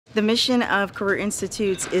The mission of Career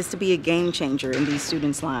Institutes is to be a game changer in these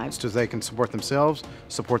students' lives. So they can support themselves,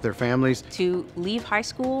 support their families. To leave high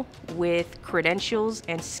school with credentials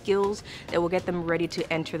and skills that will get them ready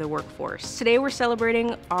to enter the workforce. Today we're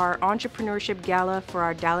celebrating our Entrepreneurship Gala for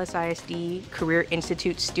our Dallas ISD Career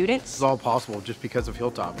Institute students. It's all possible just because of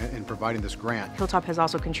Hilltop and providing this grant. Hilltop has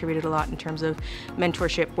also contributed a lot in terms of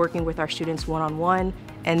mentorship, working with our students one-on-one,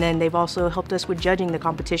 and then they've also helped us with judging the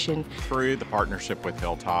competition. Through the partnership with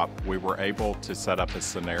Hilltop, we were able to set up a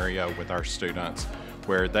scenario with our students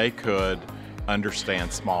where they could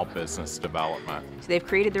understand small business development. So they've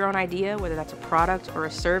created their own idea, whether that's a product or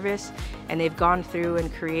a service, and they've gone through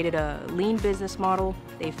and created a lean business model.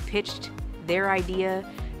 They've pitched their idea,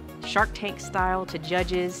 Shark Tank style, to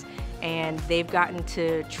judges, and they've gotten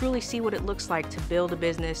to truly see what it looks like to build a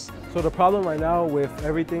business. So the problem right now with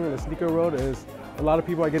everything in the sneaker world is a lot of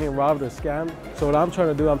people are getting robbed or scammed. So what I'm trying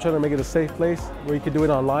to do, I'm trying to make it a safe place where you can do it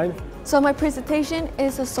online. So my presentation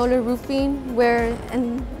is a solar roofing where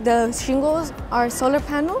the shingles are solar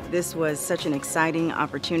panel. This was such an exciting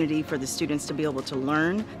opportunity for the students to be able to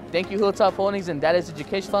learn. Thank you Hilltop Holdings and Dallas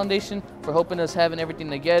Education Foundation for helping us having everything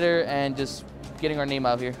together and just getting our name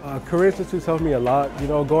out here. Career Institutes helped me a lot. You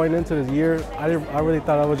know, going into this year, I really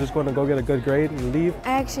thought I was just going to go get a good grade and leave.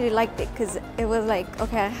 I actually liked it because it was like,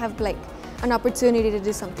 okay, I have like an opportunity to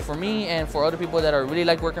do something. For me and for other people that are really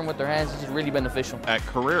like working with their hands, this is really beneficial. At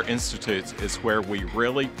Career Institutes is where we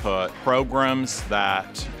really put programs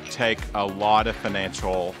that take a lot of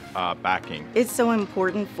financial backing. It's so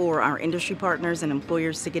important for our industry partners and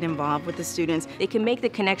employers to get involved with the students. They can make the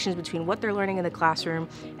connections between what they're learning in the classroom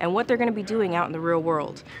and what they're going to be doing out in the real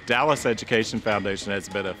world. Dallas Education Foundation has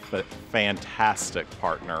been a fantastic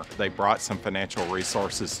partner. They brought some financial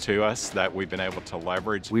resources to us that we've been able to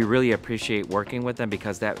leverage. We really appreciate working with them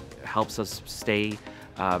because that helps us stay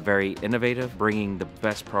very innovative, bringing the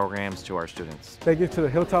best programs to our students. Thank you to the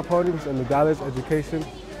Hilltop Holdings and the Dallas Education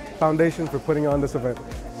Foundation for putting on this event.